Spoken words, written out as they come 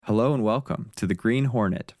Hello and welcome to The Green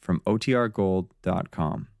Hornet from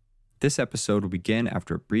OTRGold.com. This episode will begin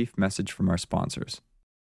after a brief message from our sponsors.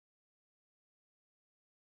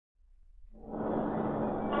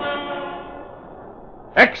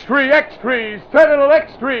 Extra, extra, Sentinel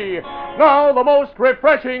Extra. Now the most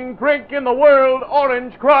refreshing drink in the world,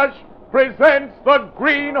 Orange Crush, presents the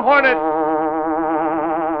Green Hornet.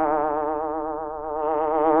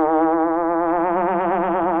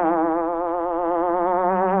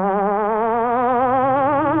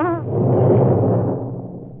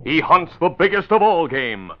 He hunts the biggest of all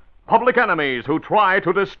game, public enemies who try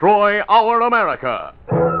to destroy our America.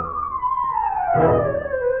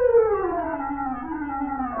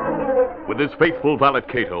 With his faithful valet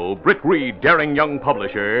Cato, Britt Reed, daring young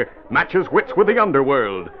publisher, matches wits with the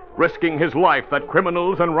underworld, risking his life that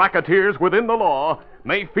criminals and racketeers within the law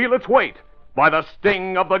may feel its weight by the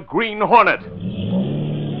sting of the Green Hornet.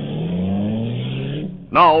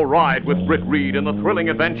 Now ride with Britt Reed in the thrilling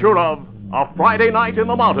adventure of A Friday Night in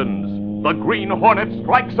the Mountains. The Green Hornet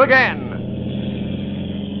strikes again.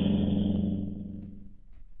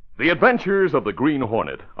 The adventures of the Green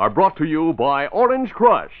Hornet are brought to you by Orange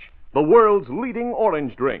Crush, the world's leading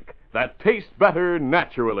orange drink that tastes better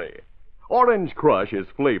naturally. Orange Crush is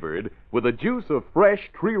flavored with the juice of fresh,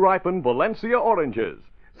 tree-ripened Valencia oranges,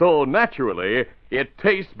 so naturally it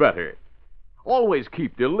tastes better. Always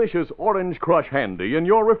keep delicious Orange Crush handy in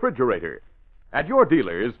your refrigerator. At your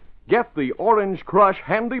dealers, get the Orange Crush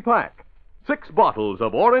Handy Pack. 6 bottles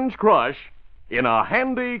of Orange Crush in a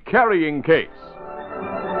handy carrying case.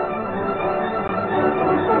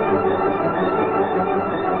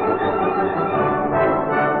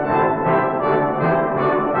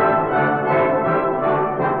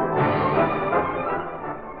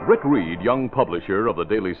 Britt Reed, young publisher of the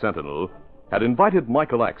Daily Sentinel, had invited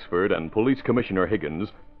Michael Axford and Police Commissioner Higgins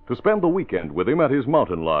to spend the weekend with him at his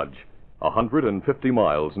mountain lodge, 150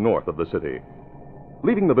 miles north of the city.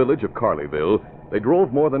 Leaving the village of Carleyville, they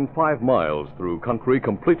drove more than 5 miles through country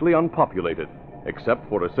completely unpopulated, except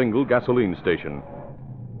for a single gasoline station.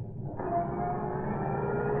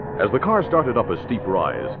 As the car started up a steep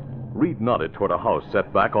rise, Reed nodded toward a house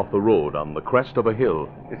set back off the road on the crest of a hill.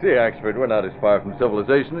 You see, Axford, we're not as far from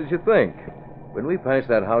civilization as you think. When we pass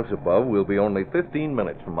that house above, we'll be only 15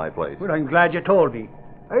 minutes from my place. Well, I'm glad you told me.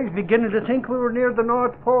 I was beginning to think we were near the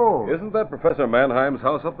North Pole. Isn't that Professor Mannheim's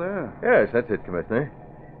house up there? Yes, that's it, Commissioner.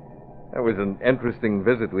 That was an interesting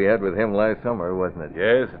visit we had with him last summer, wasn't it?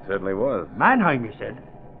 Yes, it certainly was. Mannheim, you said?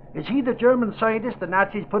 Is he the German scientist the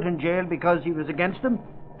Nazis put in jail because he was against them?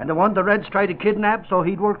 And the one the Reds tried to kidnap so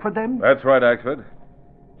he'd work for them? That's right, Axford.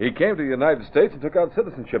 He came to the United States and took out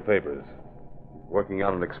citizenship papers. Working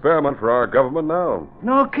on an experiment for our government now.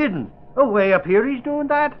 No kidding. Oh, way up here he's doing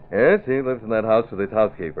that? Yes, he lives in that house with his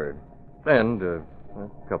housekeeper. And a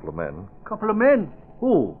couple of men. Couple of men?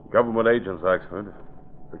 Who? Government agents, Axford.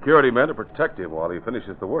 Security men to protect him while he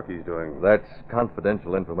finishes the work he's doing. That's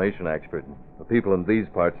confidential information, Axford. The people in these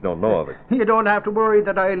parts don't know of it. You don't have to worry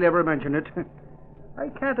that I'll ever mention it. I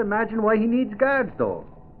can't imagine why he needs guards, though.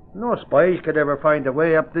 No spies could ever find a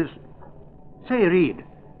way up this... Say, Reed,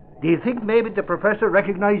 do you think maybe the professor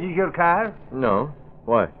recognizes your car? No.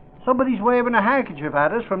 Why? Somebody's waving a handkerchief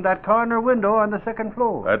at us from that corner window on the second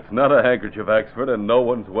floor. That's not a handkerchief, Axford, and no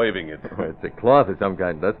one's waving it. It's a cloth of some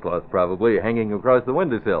kind, dust cloth probably, hanging across the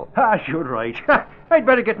windowsill. Ah, sure, right. I'd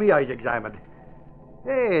better get my eyes examined.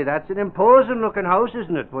 Hey, that's an imposing-looking house,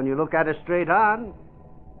 isn't it, when you look at it straight on?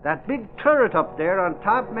 That big turret up there on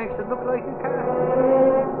top makes it look like a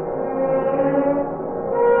castle.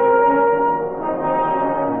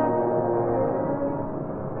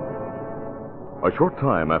 A short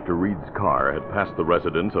time after Reed's car had passed the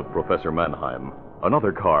residence of Professor Mannheim,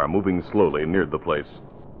 another car moving slowly neared the place.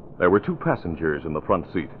 There were 2 passengers in the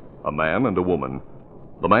front seat, a man and a woman.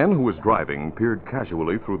 The man who was driving peered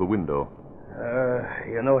casually through the window.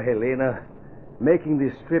 Helena, making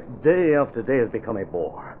this trip day after day has become a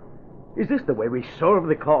bore. Is this the way we serve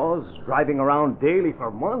the cause, driving around daily for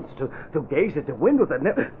months to gaze at the window that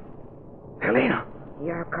never... Helena!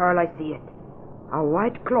 Yeah, Carl, I see it. A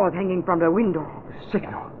white cloth hanging from the window. The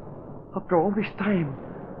signal. After all this time,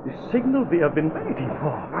 the signal we have been waiting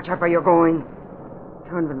for. Watch out where you're going.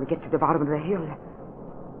 Turn when we get to the bottom of the hill.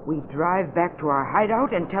 We drive back to our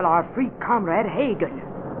hideout and tell our free comrade Hagen.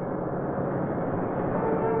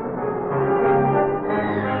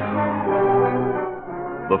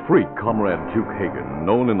 The freak comrade Duke Hagen,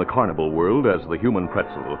 known in the carnival world as the Human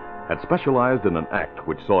Pretzel, had specialized in an act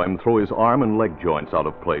which saw him throw his arm and leg joints out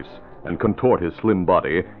of place and contort his slim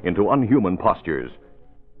body into unhuman postures.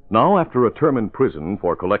 Now, after a term in prison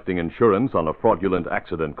for collecting insurance on a fraudulent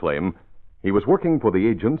accident claim, He was working for the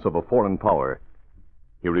agents of a foreign power.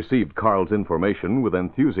 He received Carl's information with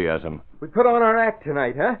enthusiasm. We put on our act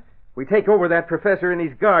tonight, huh? We take over that professor and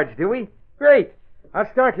his guards, do we? Great.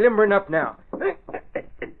 I'll start limbering up now.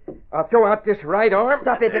 I'll throw out this right arm.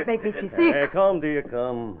 Stop it makes me sick. Come, dear,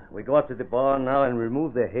 come. We go up to the barn now and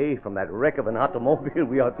remove the hay from that wreck of an automobile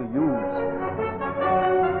we ought to use.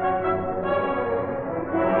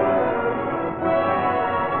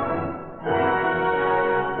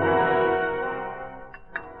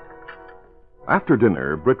 After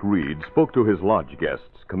dinner, Britt Reed spoke to his lodge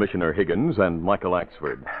guests, Commissioner Higgins and Michael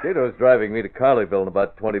Axford. Cato's driving me to Carlyville in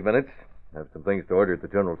about 20 minutes. I have some things to order at the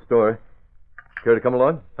general store. Care to come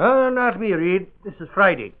along? Not me, Reed. This is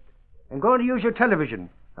Friday. I'm going to use your television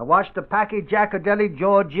and watch the Packy Jackadelli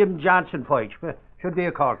Joe Jim Johnson fight. Should be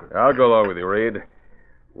a corker. I'll go along with you, Reed.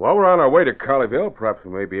 While we're on our way to Carlyville, perhaps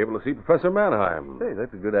we may be able to see Professor Mannheim. Hey,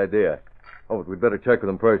 that's a good idea. Oh, but we'd better check with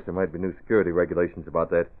him first. There might be new security regulations about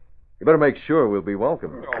that. You better make sure we'll be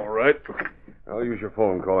welcome. All right. I'll use your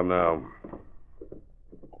phone. Call him now.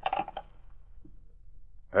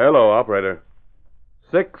 Hello, operator.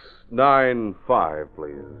 695,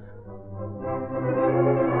 please.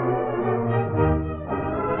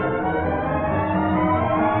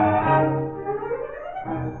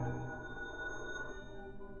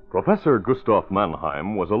 Professor Gustav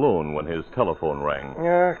Mannheim was alone when his telephone rang.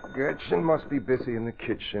 Gretchen must be busy in the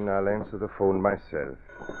kitchen. I'll answer the phone myself.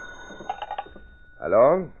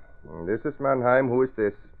 Hello? This is Mannheim. Who is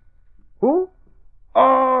this? Who?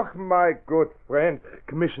 Oh, my good friend.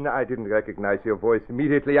 Commissioner, I didn't recognize your voice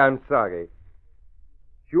immediately. I'm sorry.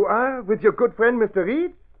 You are with your good friend, Mr.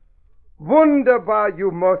 Reed? Wunderbar.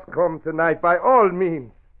 You must come tonight, by all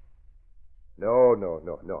means. No.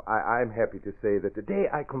 I'm happy to say that today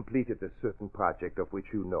I completed a certain project of which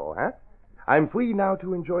you know, huh? I'm free now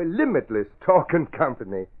to enjoy limitless talk and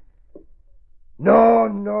company.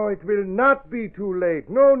 No, it will not be too late.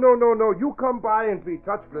 No. You come by and we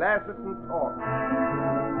touch glasses and talk.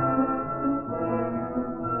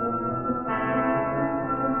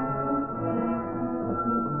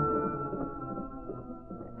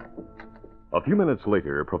 A few minutes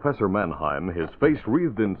later, Professor Mannheim, his face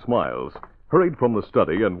wreathed in smiles, hurried from the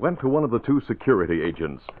study and went to one of the two security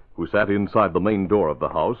agents who sat inside the main door of the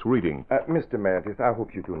house reading. Mr. Meredith, I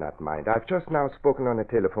hope you do not mind. I've just now spoken on the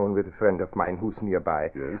telephone with a friend of mine who's nearby.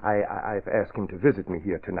 Yes? I've asked him to visit me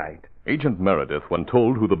here tonight. Agent Meredith, when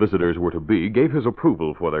told who the visitors were to be, gave his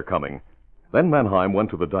approval for their coming. Then Mannheim went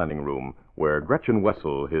to the dining room, where Gretchen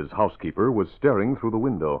Wessel, his housekeeper, was staring through the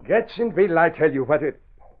window. Gretchen, will I tell you what it...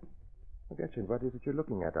 Gretchen, what is it you're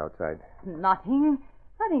looking at outside? Nothing.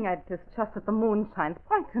 It's just that the moon shines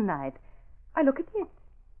bright tonight. I look at it.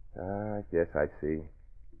 Yes, I see.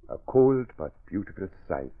 A cold but beautiful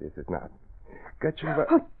sight, is it not? Gretchen,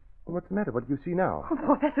 what's the matter? What do you see now? Oh,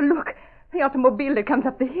 Professor, look. The automobile that comes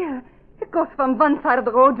up the hill. It goes from one side of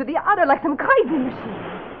the road to the other like some crazy machine.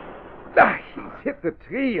 He's hit the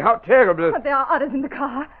tree. How terrible. But there are others in the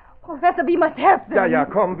car. Professor, we must help them. Yeah,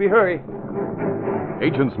 come, we hurry.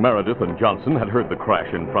 Agents Meredith and Johnson had heard the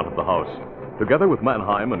crash in front of the house. Together with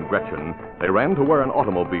Mannheim and Gretchen, they ran to where an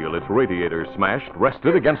automobile, its radiator smashed,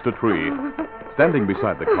 rested against a tree. Standing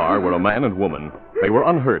beside the car were a man and woman. They were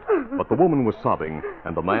unhurt, but the woman was sobbing,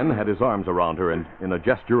 and the man had his arms around her in a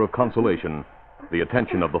gesture of consolation. The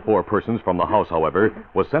attention of the four persons from the house, however,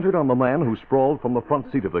 was centered on the man who sprawled from the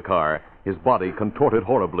front seat of the car, his body contorted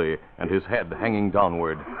horribly and his head hanging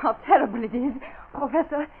downward. How terrible it is.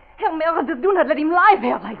 Professor, Herr Meredith, do not let him lie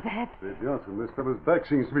there like that. Say, Johnson, this fellow's back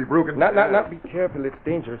seems to be broken. Now, be careful. It's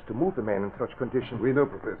dangerous to move a man in such condition. We know,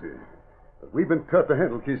 Professor. But we've been taught to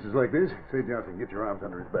handle cases like this. Say, Johnson, get your arms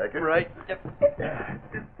under his back. Right.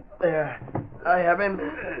 There. I have him.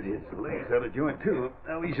 His legs out of joint, too.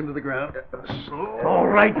 Now ease him to the ground. Slow. All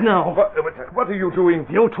right now. What are you doing?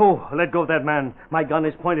 You two, let go of that man. My gun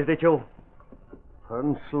is pointed at you.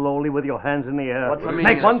 Turn slowly with your hands in the air. What's the meaning?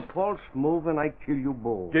 Make one false move and I kill you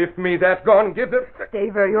both. Give me that gun. Give it. Stay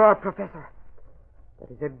where you are, Professor. That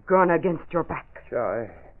is a gun against your back. Sure,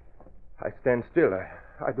 I stand still.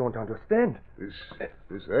 I don't understand. This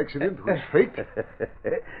accident was fate.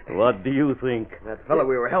 What do you think? That fellow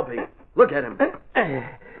we were helping. Look at him.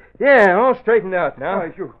 Yeah, all straightened out now.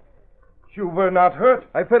 You were not hurt?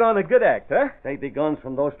 I put on a good act, huh? Take the guns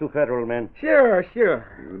from those two federal men. Sure.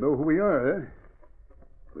 You know who we are, huh?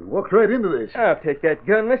 We walked right into this. I'll take that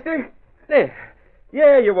gun, mister. There.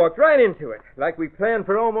 Yeah, you walked right into it, like we planned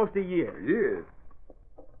for almost a year. Yeah.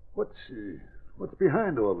 What's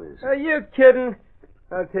behind all this? Are you kidding?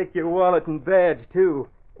 I'll take your wallet and badge, too.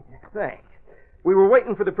 Thanks. We were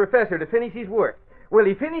waiting for the professor to finish his work. Well,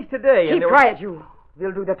 he finished today, and Keep quiet, you.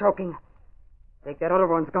 We'll do the talking. Take that other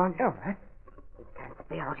one's gun. All right. Can't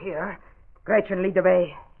stay out here. Gretchen, lead the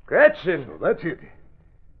way. Gretchen! So that's it.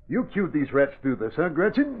 You cued these rats through this, huh,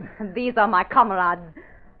 Gretchen? These are my comrades.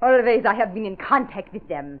 Always I have been in contact with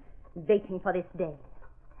them, waiting for this day.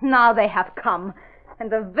 Now they have come,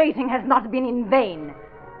 and the waiting has not been in vain.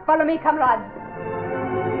 Follow me, comrades.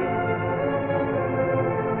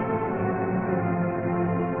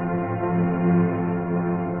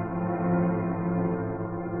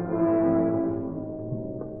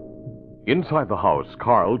 Inside the house,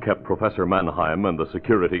 Carl kept Professor Mannheim and the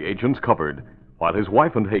security agents covered, while his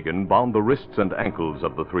wife and Hagen bound the wrists and ankles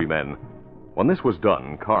of the three men. When this was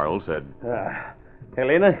done, Carl said,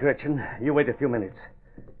 Helena, Gretchen, you wait a few minutes.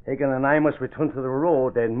 Hagen and I must return to the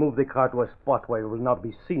road and move the car to a spot where it will not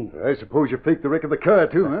be seen. I suppose you faked the wreck of the car,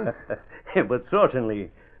 too, huh? But certainly.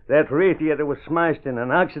 That radiator was smashed in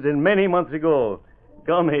an accident many months ago.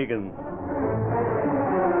 Come, Hagen.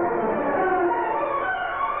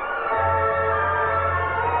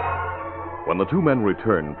 When the two men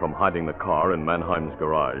returned from hiding the car in Mannheim's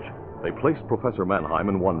garage, they placed Professor Mannheim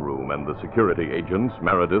in one room and the security agents,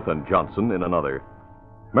 Meredith and Johnson, in another.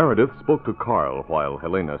 Meredith spoke to Carl while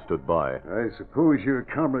Helena stood by. I suppose your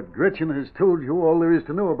comrade Gretchen has told you all there is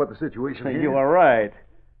to know about the situation here. You are right.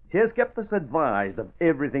 She has kept us advised of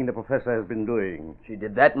everything the professor has been doing. She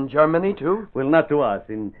did that in Germany, too? Well, not to us.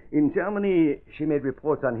 In Germany, she made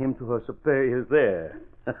reports on him to her superiors there.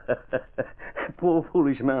 Poor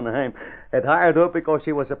foolish Mannheim had hired her because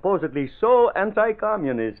she was supposedly so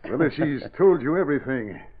anti-communist. Well, if she's told you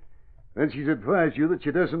everything, then she's advised you that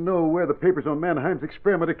she doesn't know where the papers on Mannheim's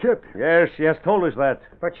experiment are kept. Yes, she has told us that.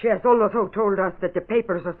 But she has also told us that the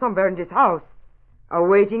papers are somewhere in this house,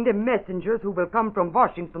 awaiting the messengers who will come from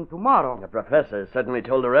Washington tomorrow. The professor certainly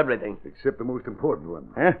told her everything. Except the most important one.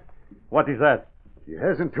 Huh? What is that? He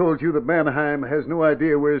hasn't told you that Mannheim has no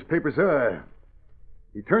idea where his papers are.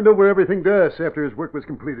 He turned over everything to us after his work was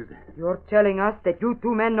completed. You're telling us that you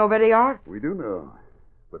two men know where they are? We do know,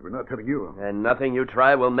 but we're not telling you. And nothing you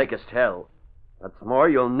try will make us tell. What's more,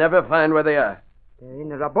 you'll never find where they are. They're in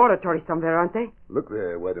the laboratory somewhere, aren't they? Look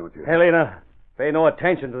there, why don't you? Helena, pay no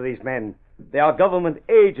attention to these men. They are government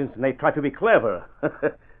agents, and they try to be clever.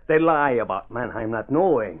 They lie about Mannheim not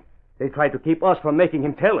knowing. They try to keep us from making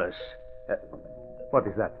him tell us. What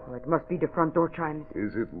is that? Oh, it must be the front door chimes.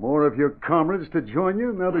 Is it more of your comrades to join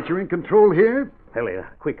you now that you're in control here? Helena,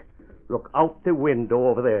 quick. Look out the window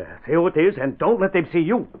over there. See who it is, and don't let them see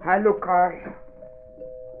you. I look, Carl.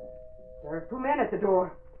 There are two men at the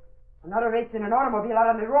door. Another race in an automobile out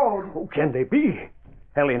on the road. Who can they be?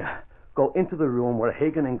 Helena, go into the room where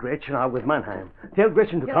Hagen and Gretchen are with Mannheim. Tell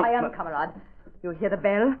Gretchen to Here come. I am, comrade. You hear the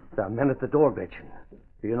bell? There are men at the door, Gretchen.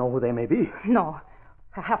 Do you know who they may be? No.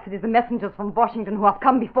 Perhaps it is the messengers from Washington who have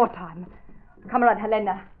come before time. Comrade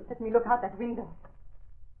Helena, let me look out that window.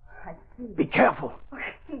 I see. Be careful.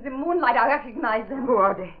 In the moonlight, I recognize them. Who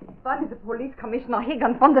are they? One is the police commissioner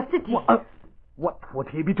Hagen from the city. What would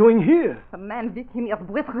he be doing here? The man with him is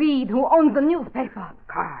Britt Reed, who owns the newspaper.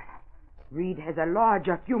 Carl, Reed has a lodge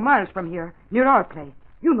a few miles from here, near our place.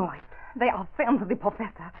 You know it. They are friends of the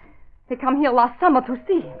professor. They come here last summer to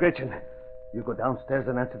see him. Gretchen, you go downstairs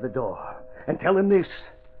and answer the door. And tell him this.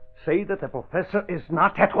 Say that the professor is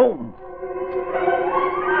not at home.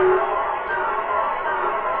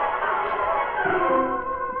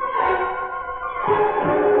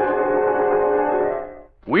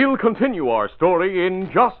 We'll continue our story in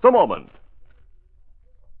just a moment.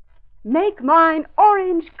 Make mine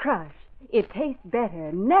Orange Crush. It tastes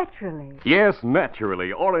better naturally. Yes,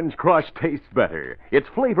 naturally, Orange Crush tastes better. It's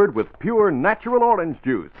flavored with pure natural orange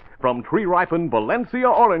juice from tree-ripened Valencia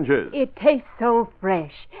oranges. It tastes so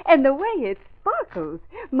fresh. And the way it sparkles.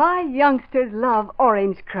 My youngsters love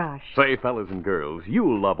Orange Crush. Say, fellas and girls,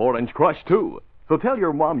 you'll love Orange Crush, too. So tell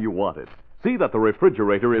your mom you want it. See that the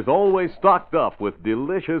refrigerator is always stocked up with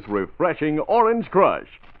delicious, refreshing Orange Crush.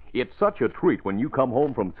 It's such a treat when you come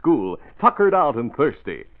home from school, tuckered out and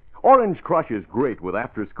thirsty. Orange Crush is great with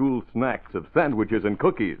after-school snacks of sandwiches and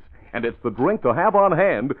cookies. And it's the drink to have on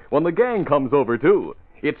hand when the gang comes over, too.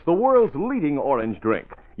 It's the world's leading orange drink.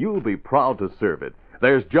 You'll be proud to serve it.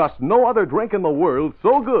 There's just no other drink in the world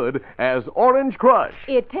so good as Orange Crush.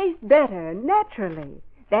 It tastes better naturally.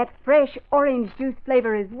 That fresh orange juice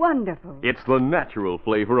flavor is wonderful. It's the natural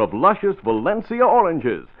flavor of luscious Valencia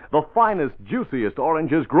oranges, the finest, juiciest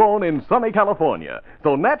oranges grown in sunny California.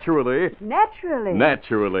 So naturally,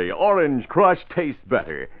 Orange Crush tastes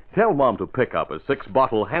better. Tell Mom to pick up a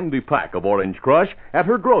 6-bottle handy pack of Orange Crush at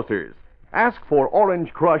her grocer's. Ask for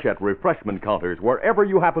Orange Crush at refreshment counters wherever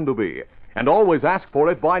you happen to be. And always ask for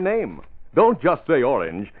it by name. Don't just say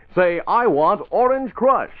orange. Say, I want Orange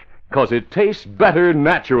Crush. 'cause it tastes better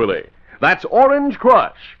naturally. That's Orange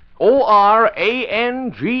Crush.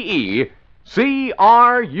 OrangeCrush.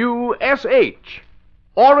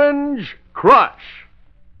 Orange Crush.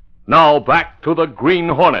 Now back to the Green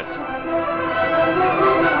Hornet.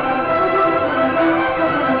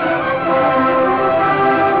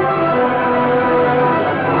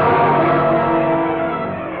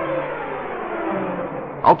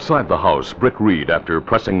 Outside the house, Britt Reed, after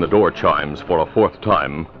pressing the door chimes for a fourth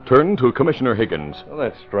time, turned to Commissioner Higgins. Well,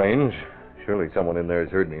 that's strange. Surely someone in there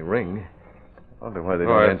has heard me ring. I wonder why they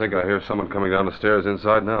don't I answer. think I hear someone coming down the stairs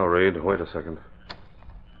inside now, Reed. Wait a second.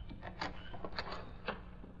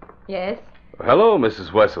 Yes? Hello,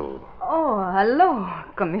 Mrs. Wessel. Oh, hello.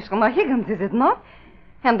 Commissioner Higgins, is it not?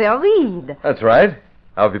 And they're Reed. That's right.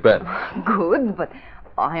 How have you been? Good, but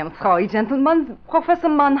I am sorry, gentlemen. Professor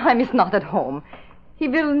Mannheim is not at home. He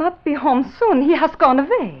will not be home soon. He has gone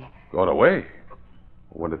away. Gone away?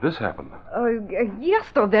 When did this happen?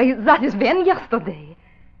 Yesterday. That is when yesterday.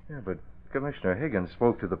 Yeah, but Commissioner Higgins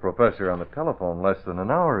spoke to the professor on the telephone less than an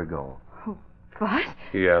hour ago. What?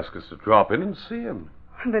 He asked us to drop in and see him.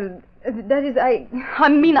 Well, that is, I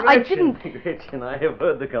didn't... Gretchen, I have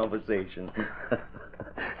heard the conversation.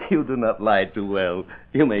 You do not lie too well.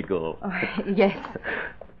 You may go. Yes.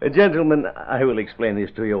 Gentlemen, I will explain this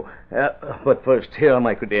to you. But first, here are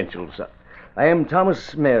my credentials. I am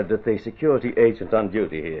Thomas Meredith, a security agent on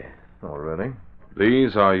duty here. Already?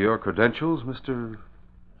 These are your credentials, Mr.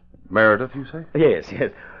 Meredith, you say? Yes.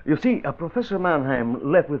 You see, Professor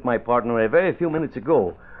Mannheim left with my partner a very few minutes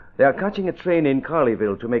ago. They are catching a train in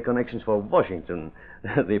Carleyville to make connections for Washington.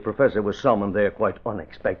 The professor was summoned there quite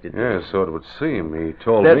unexpectedly. Yes, so it would seem. He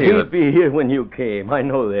told that me he'd that... be here when you came. I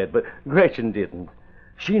know that, but Gretchen didn't.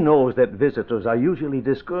 She knows that visitors are usually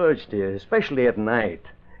discouraged here, especially at night,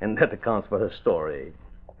 and that accounts for her story.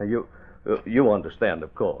 You understand,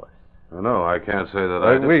 of course. No, I can't say that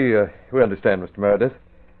I do. We understand, Mr. Meredith.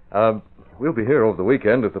 We'll be here over the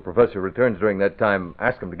weekend. If the professor returns during that time,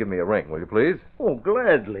 ask him to give me a ring, will you please? Oh,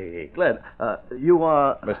 gladly. You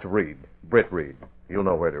are... Mr. Reed. Britt Reed. You'll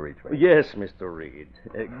know where to reach me. Yes, Mr. Reed.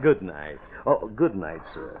 Good night. Oh, good night,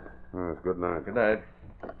 sir. Good night. Good night.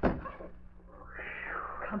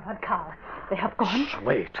 Come on, Carl. They have gone. Shh,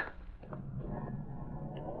 wait.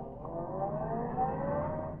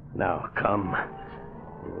 Now, come.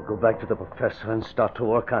 We will go back to the professor and start to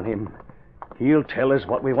work on him. He'll tell us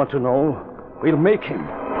what we want to know. We'll make him.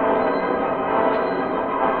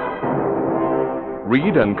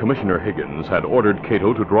 Reed and Commissioner Higgins had ordered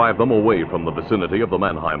Cato to drive them away from the vicinity of the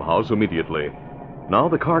Mannheim house immediately. Now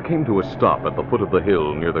the car came to a stop at the foot of the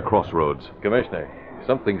hill near the crossroads. Commissioner,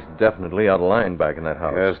 something's definitely out of line back in that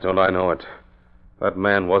house. Yes, don't I know it. That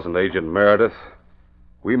man wasn't Agent Meredith.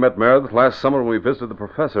 We met Meredith last summer when we visited the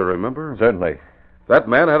professor, remember? Certainly. That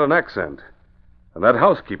man had an accent. And that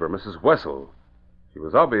housekeeper, Mrs. Wessel, she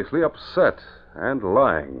was obviously upset and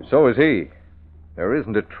lying. So is he. There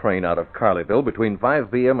isn't a train out of Carleyville between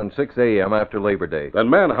 5 p.m. and 6 a.m. after Labor Day. Then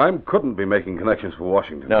Mannheim couldn't be making connections for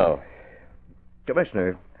Washington. No.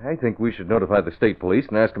 Commissioner, I think we should notify the state police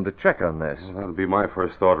and ask them to check on this. Well, that'd be my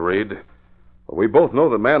first thought, Reed. But we both know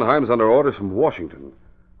that Mannheim's under orders from Washington.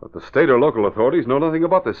 But the state or local authorities know nothing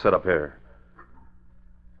about this setup here.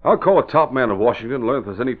 I'll call a top man in Washington and learn if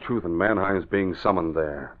there's any truth in Mannheim's being summoned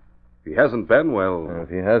there. If he hasn't been, well... If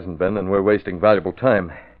he hasn't been, then we're wasting valuable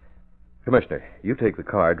time. Commissioner, you take the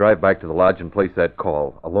car, drive back to the lodge, and place that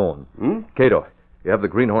call, alone. Cato, you have the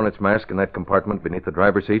Green Hornet's mask in that compartment beneath the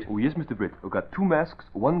driver's seat? Oh, yes, Mr. Britt. We've got 2 masks,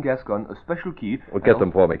 1 gas gun, a special key... Well, get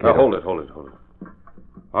them for me, Cato. Now, hold it.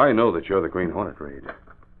 I know that you're the Green Hornet, Reed.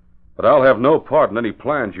 But I'll have no part in any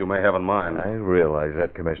plans you may have in mind. I realize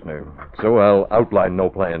that, Commissioner. So I'll outline no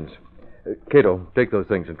plans. Cato, take those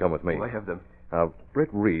things and come with me. Oh, I have them. Now, Britt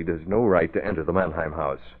Reed has no right to enter the Mannheim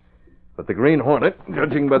house. But the Green Hornet,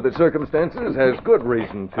 judging by the circumstances, has good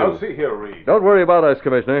reason to. I'll see here, Reed. Don't worry about us,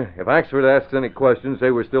 Commissioner. If Axford asks any questions,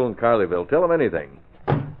 say we're still in Carleyville. Tell him anything.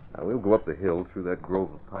 Now, we'll go up the hill through that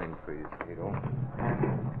grove of pine trees, Cato.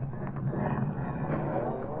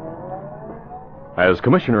 As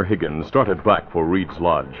Commissioner Higgins started back for Reed's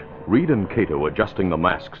lodge, Reed and Cato, adjusting the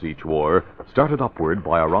masks each wore, started upward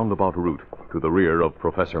by a roundabout route to the rear of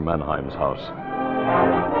Professor Mannheim's house.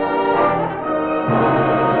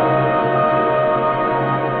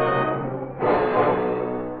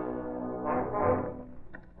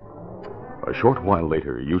 A short while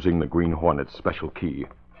later, using the Green Hornet's special key,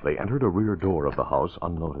 they entered a rear door of the house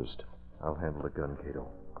unnoticed. I'll handle the gun, Cato.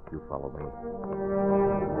 You follow me.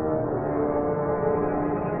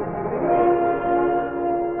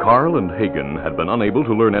 Carl and Hagen had been unable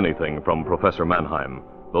to learn anything from Professor Mannheim,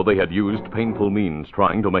 though they had used painful means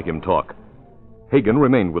trying to make him talk. Hagen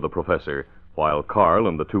remained with the professor, while Carl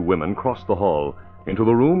and the two women crossed the hall into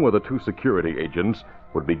the room where the two security agents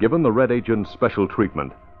would be given the red agent's special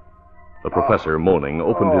treatment. The professor, moaning,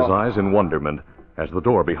 opened his eyes in wonderment as the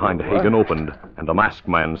door behind Hagen opened and a masked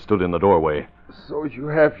man stood in the doorway. So you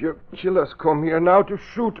have your killers come here now to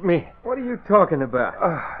shoot me. What are you talking about?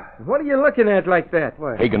 What are you looking at like that?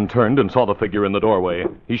 Hagen turned and saw the figure in the doorway.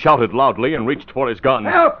 He shouted loudly and reached for his gun.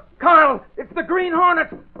 Help! Carl! It's the Green Hornet!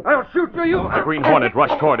 I'll shoot you! The Green Hornet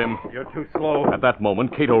rushed toward him. You're too slow. At that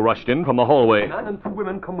moment, Cato rushed in from the hallway. A man and two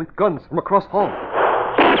women come with guns from across hall.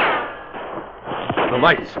 The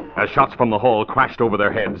lights, as shots from the hall crashed over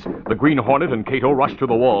their heads. The Green Hornet and Cato rushed to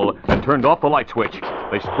the wall and turned off the light switch.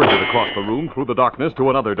 They sprinted across the room through the darkness to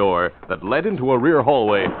another door that led into a rear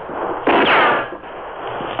hallway.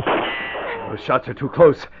 Those shots are too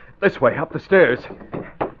close. This way, up the stairs.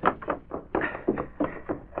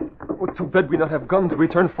 Oh, too bad we not have guns to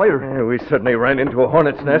return fire. Yeah, we certainly ran into a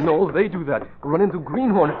hornet's nest. No, they do that. Run into Green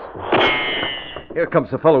Hornets. Here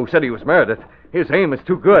comes the fellow who said he was Meredith. His aim is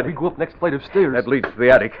too good. We go up next flight of stairs. That leads to the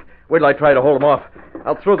attic. Wait till I try to hold him off.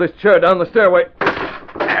 I'll throw this chair down the stairway.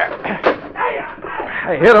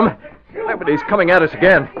 I hit him. But he's coming at us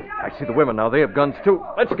again. I see the women now. They have guns, too.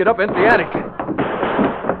 Let's get up into the attic.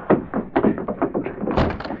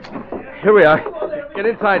 Here we are. Get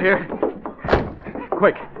inside here.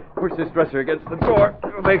 Quick. Push this dresser against the door.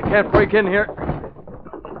 They can't break in here.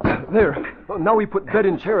 There. Oh, now we put bed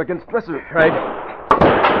and chair against dresser. Right.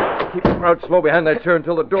 Keep crouched low behind that chair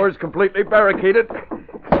until the door is completely barricaded.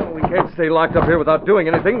 We can't stay locked up here without doing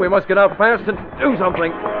anything. We must get out fast and do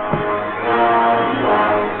something.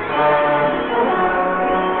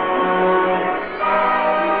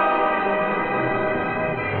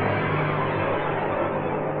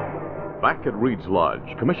 Back at Reed's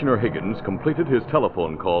Lodge, Commissioner Higgins completed his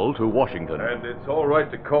telephone call to Washington. And it's all right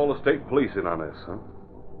to call the state police in on this, huh?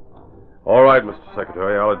 All right, Mr.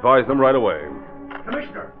 Secretary. I'll advise them right away.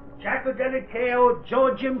 Commissioner, Jack Lieutenant KO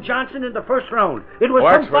Joe Jim Johnson in the first round. It was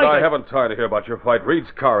Well, some Axford, fight. I haven't time to hear about your fight.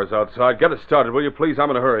 Reed's car is outside. Get it started, will you, please?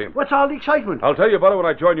 I'm in a hurry. What's all the excitement? I'll tell you about it when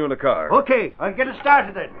I join you in the car. Okay, I'll get it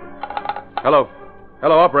started then. Hello.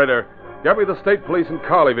 Hello, operator. Get me the state police in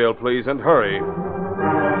Carleyville, please, and hurry.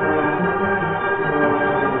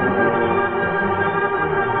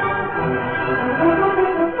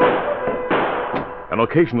 An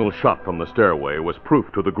occasional shot from the stairway was proof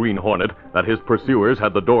to the Green Hornet that his pursuers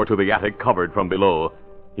had the door to the attic covered from below.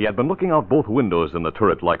 He had been looking out both windows in the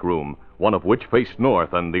turret-like room, one of which faced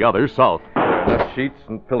north and the other south. There are enough sheets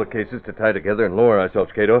and pillowcases to tie together and lower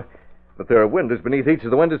ourselves, Cato. But there are windows beneath each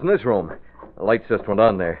of the windows in this room. The lights just went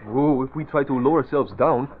on there. Oh, if we try to lower ourselves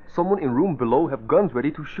down, someone in room below have guns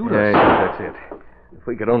ready to shoot us. Yeah, that's it. If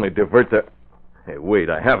we could only divert the... Hey, wait,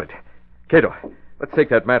 I have it. Cato, let's take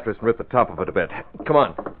that mattress and rip the top of it a bit. Come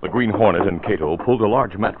on. The Green Hornet and Cato pulled a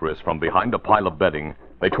large mattress from behind a pile of bedding.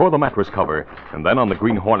 They tore the mattress cover, and then on the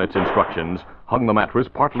Green Hornet's instructions, hung the mattress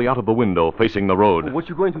partly out of the window facing the road. What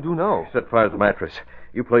you going to do now? Set fire to the mattress.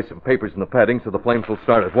 You place some papers in the padding so the flames will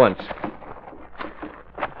start at once.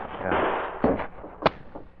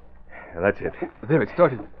 That's it. There, it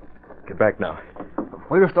started. Get back now.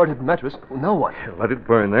 Fire started the mattress. Now what? Let it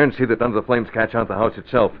burn there and see that none of the flames catch on the house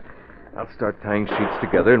itself. I'll start tying sheets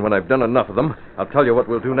together, and when I've done enough of them, I'll tell you what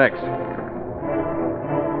we'll do next.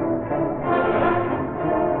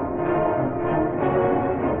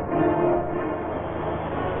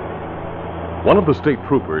 One of the state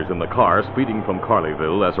troopers in the car speeding from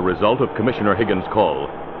Carleyville as a result of Commissioner Higgins' call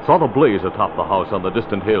saw the blaze atop the house on the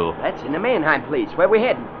distant hill. That's in the Mannheim place, where we're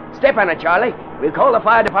heading. Step on it, Charlie. We'll call the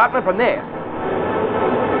fire department from there.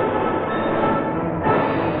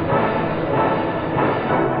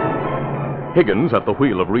 Higgins, at the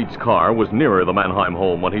wheel of Reed's car, was nearer the Mannheim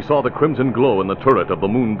home when he saw the crimson glow in the turret of the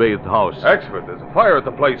moon-bathed house. Axford, there's a fire at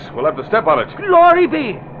the place. We'll have to step on it. Glory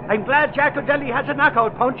be! I'm glad Jack O'Delly has a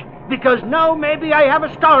knockout punch, because now maybe I have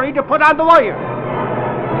a story to put on the wire.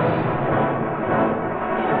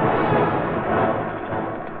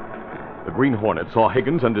 The Green Hornet saw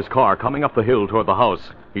Higgins and his car coming up the hill toward the house.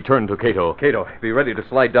 He turned to Cato. Cato, be ready to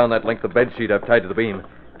slide down that length of bedsheet I've tied to the beam.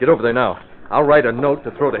 Get over there now. I'll write a note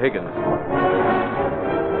to throw to Higgins.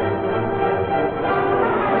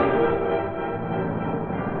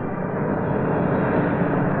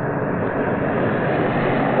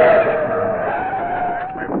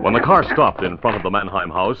 When the car stopped in front of the Mannheim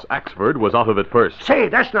house, Axford was out of it first. Say,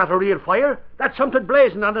 that's not a real fire. That's something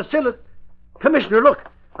blazing on the sill. Commissioner, look.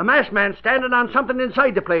 A masked man standing on something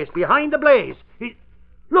inside the place, behind the blaze.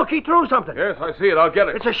 Look, he threw something. Yes, I see it. I'll get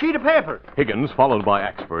it. It's a sheet of paper. Higgins, followed by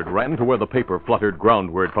Axford, ran to where the paper fluttered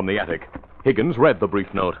groundward from the attic. Higgins read the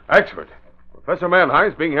brief note. Axford, Professor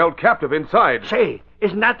Mannheim's being held captive inside. Say,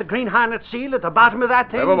 isn't that the Green Hornet seal at the bottom of that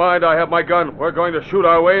thing? Never mind, I have my gun. We're going to shoot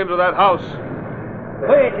our way into that house.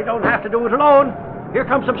 Wait, you don't have to do it alone. Here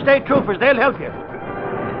come some state troopers. They'll help you.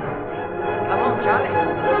 Come on, Johnny.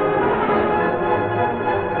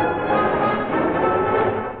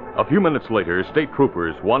 A few minutes later, state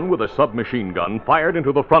troopers, one with a submachine gun, fired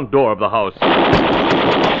into the front door of the house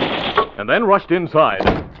and then rushed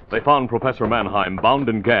inside. They found Professor Mannheim bound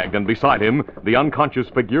and gagged, and beside him, the unconscious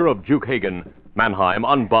figure of Duke Hagen. Mannheim,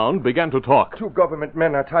 unbound, began to talk. 2 government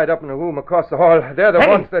men are tied up in a room across the hall. They're the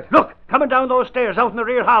ones that... Look, coming down those stairs out in the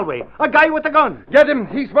rear hallway. A guy with a gun. Get him.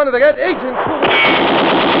 He's one of the agents.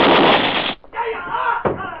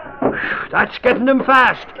 That's getting them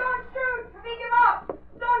fast.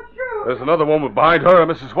 There's another woman behind her,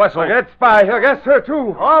 Mrs. Wessel. That spy. I guess her,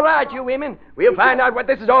 too. All right, you women. We'll find out what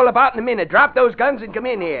this is all about in a minute. Drop those guns and come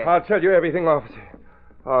in here. I'll tell you everything, officer.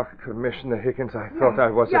 Oh, Commissioner Higgins, I thought I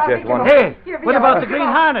was a dead one. Hey, what about the Green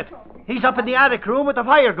Hornet? He's up in the attic room with the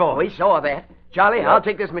fire going. We saw that. Charlie, I'll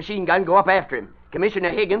take this machine gun, go up after him. Commissioner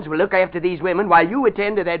Higgins will look after these women while you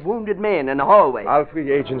attend to that wounded man in the hallway. I'll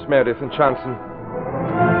free Agents Meredith and Johnson.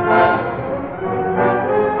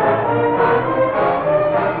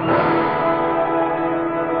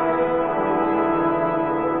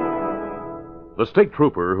 The state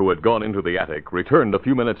trooper who had gone into the attic returned a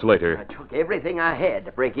few minutes later. I took everything I had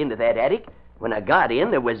to break into that attic. When I got in,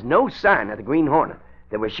 there was no sign of the Green Hornet.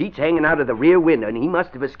 There were sheets hanging out of the rear window, and he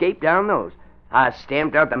must have escaped down those. I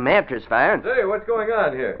stamped out the mattress fire and... Say, what's going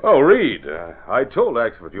on here? Oh, Reed, I told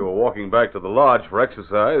Axford you were walking back to the lodge for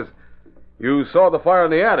exercise. You saw the fire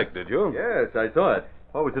in the attic, did you? Yes, I saw it.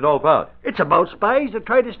 What was it all about? It's about spies that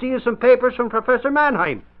tried to steal some papers from Professor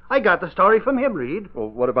Mannheim. I got the story from him, Reed. Well,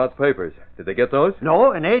 what about the papers? Did they get those?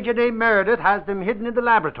 No, an agent named Meredith has them hidden in the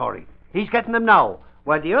laboratory. He's getting them now,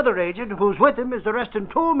 while the other agent who's with him is arresting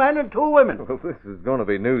 2 men and 2 women. Well, this is going to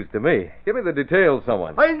be news to me. Give me the details,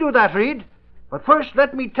 someone. I'll do that, Reed. But first,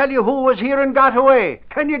 let me tell you who was here and got away.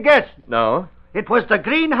 Can you guess? No. It was the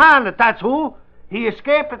Green Hornet, that's who. He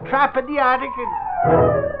escaped a trap in the attic and...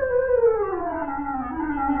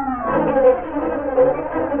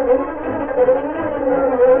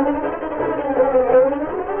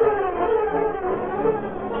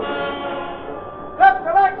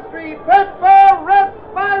 Pittsburgh, red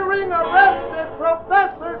firing, arrested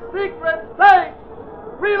Professor Secret Safe.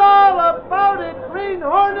 Read all about it. Green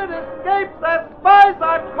Hornet escapes as spies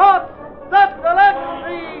are caught. Set Collect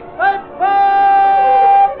Street,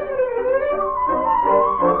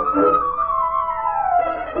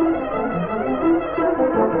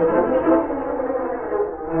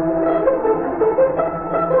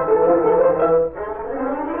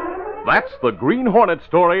 That's the Green Hornet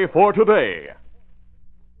story for today.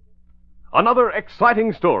 Another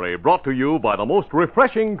exciting story brought to you by the most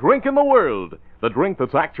refreshing drink in the world. The drink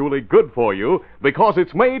that's actually good for you because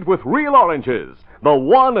it's made with real oranges. The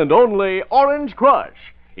one and only Orange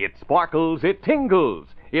Crush. It sparkles, it tingles,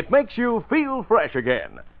 it makes you feel fresh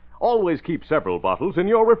again. Always keep several bottles in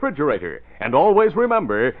your refrigerator. And always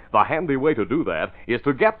remember, the handy way to do that is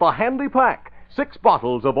to get the handy pack. 6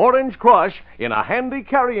 bottles of Orange Crush in a handy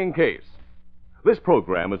carrying case. This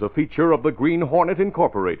program is a feature of the Green Hornet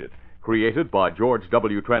Incorporated. Created by George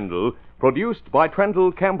W. Trendle, produced by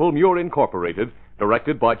Trendle Campbell Muir Incorporated,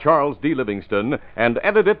 directed by Charles D. Livingston, and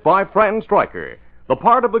edited by Fran Stryker. The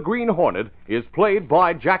part of the Green Hornet is played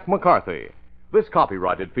by Jack McCarthy. This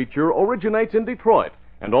copyrighted feature originates in Detroit,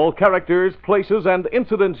 and all characters, places, and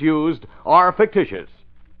incidents used are fictitious.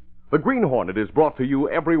 The Green Hornet is brought to you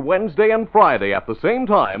every Wednesday and Friday at the same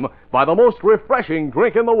time by the most refreshing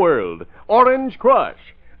drink in the world, Orange Crush.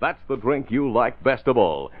 That's the drink you like best of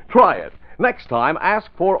all. Try it. Next time, ask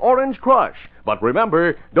for Orange Crush. But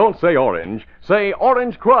remember, don't say orange. Say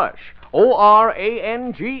Orange Crush.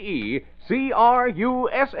 OrangeCrush.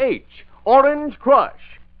 Orange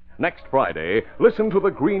Crush. Next Friday, listen to the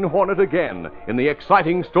Green Hornet again in the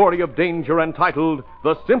exciting story of danger entitled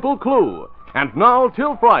The Simple Clue. And now,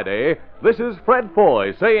 till Friday, this is Fred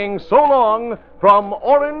Foy saying so long from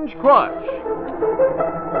Orange Crush.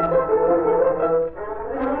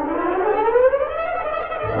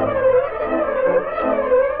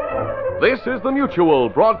 This is the Mutual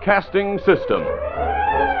Broadcasting System.